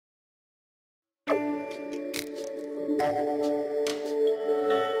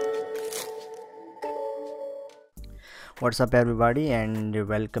What's up everybody, and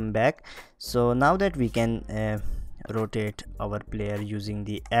welcome back. So now that we can rotate our player using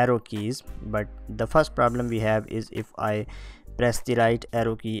the arrow keys, but the first problem we have is if I press the right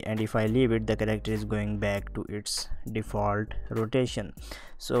arrow key and if I leave it, the character is going back to its default rotation.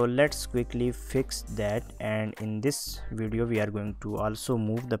 So let's quickly fix that, and in this video we are going to also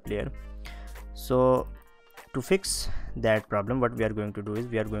move the player. So to fix that problem, what we are going to do is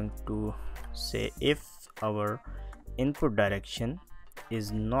we are going to say if our input direction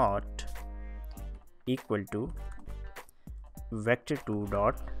is not equal to vector2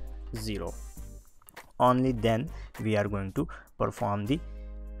 dot 0, only then we are going to perform the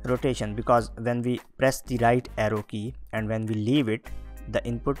rotation, because when we press the right arrow key and when we leave it, the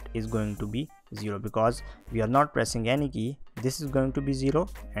input is going to be 0, because we are not pressing any key. This is going to be 0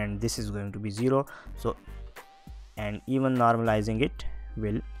 and this is going to be 0. So, and even normalizing it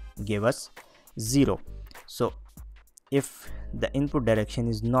will give us 0. So if the input direction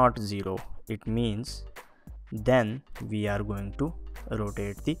is not 0, it means then we are going to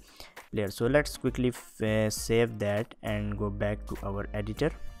rotate the player. So let's quickly save that and go back to our editor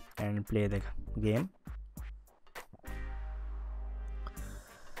and play the game.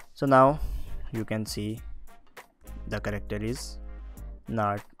 So now you can see the character is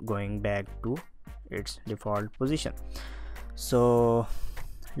not going back to its default position. So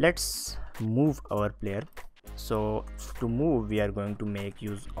let's move our player. So to move, we are going to make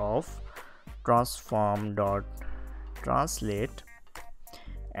use of transform.translate,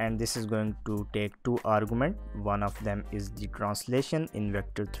 and this is going to take two arguments. One of them is the translation in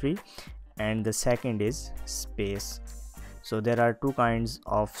vector3 and the second is space. So there are two kinds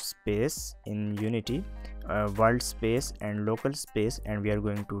of space in Unity, world space and local space, and we are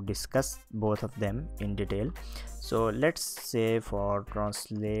going to discuss both of them in detail. So let's say for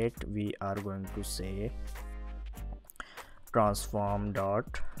translate we are going to say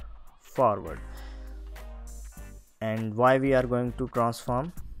transform.forward. And why we are going to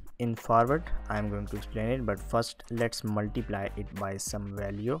transform in forward, I am going to explain it, but first let's multiply it by some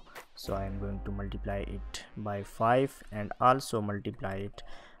value. So I am going to multiply it by 5 and also multiply it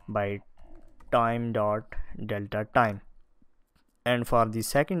by time dot delta time. And for the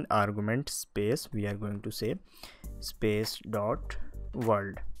second argument space, we are going to say space dot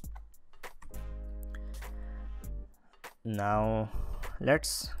world. Now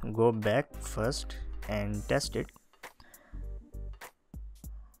let's go back first and test it.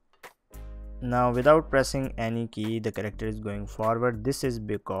 Now without pressing any key, the character is going forward. This is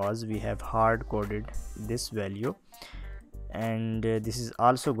because we have hard coded this value, and this is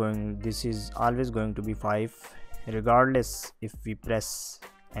always going to be 5 regardless if we press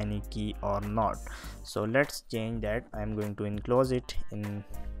any key or not. So let's change that. I'm going to enclose it in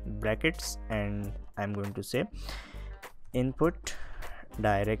brackets and I'm going to say input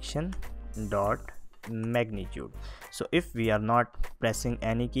direction dot magnitude. So if we are not pressing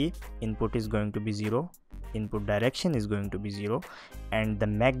any key, input is going to be 0, input direction is going to be 0, and the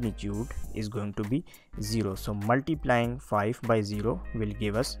magnitude is going to be 0. So multiplying 5 by 0 will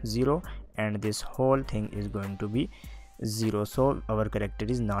give us 0, and this whole thing is going to be 0. So our character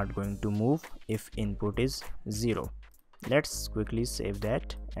is not going to move if input is 0. Let's quickly save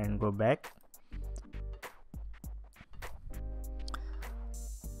that and go back.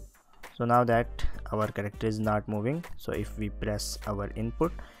 So now that our character is not moving, so if we press our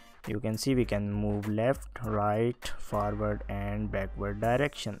input, you can see we can move left, right, forward and backward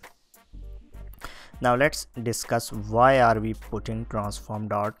direction. Now let's discuss why are we putting transform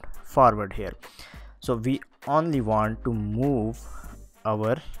dot forward here. So we only want to move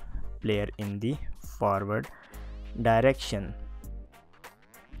our player in the forward direction.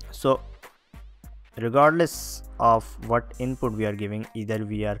 So regardless of what input we are giving, either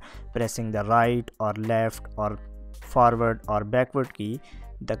we are pressing the right or left or forward or backward key,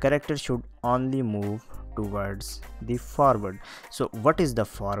 the character should only move towards the forward. So what is the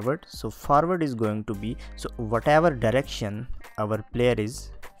forward? So forward is going to be, so whatever direction our player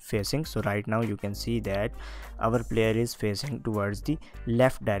is facing. So right now you can see that our player is facing towards the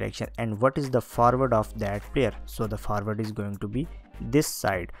left direction, and what is the forward of that player? So the forward is going to be this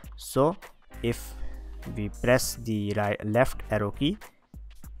side. So if we press the left arrow key,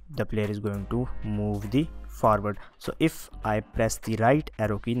 the player is going to move the forward. So if I press the right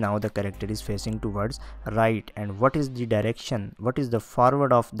arrow key, now the character is facing towards right, and what is the direction, what is the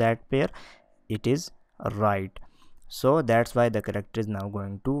forward of that player? It is right. So that's why the character is now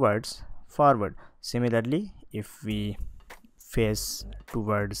going towards forward. Similarly, if we face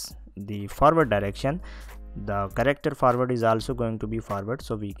towards the forward direction, the character forward is also going to be forward,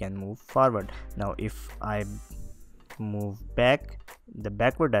 so we can move forward. Now if I move back, the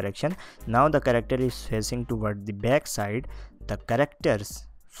backward direction, now the character is facing toward the back side. The character's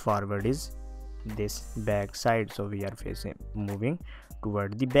forward is this back side, so we are moving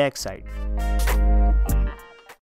toward the back side.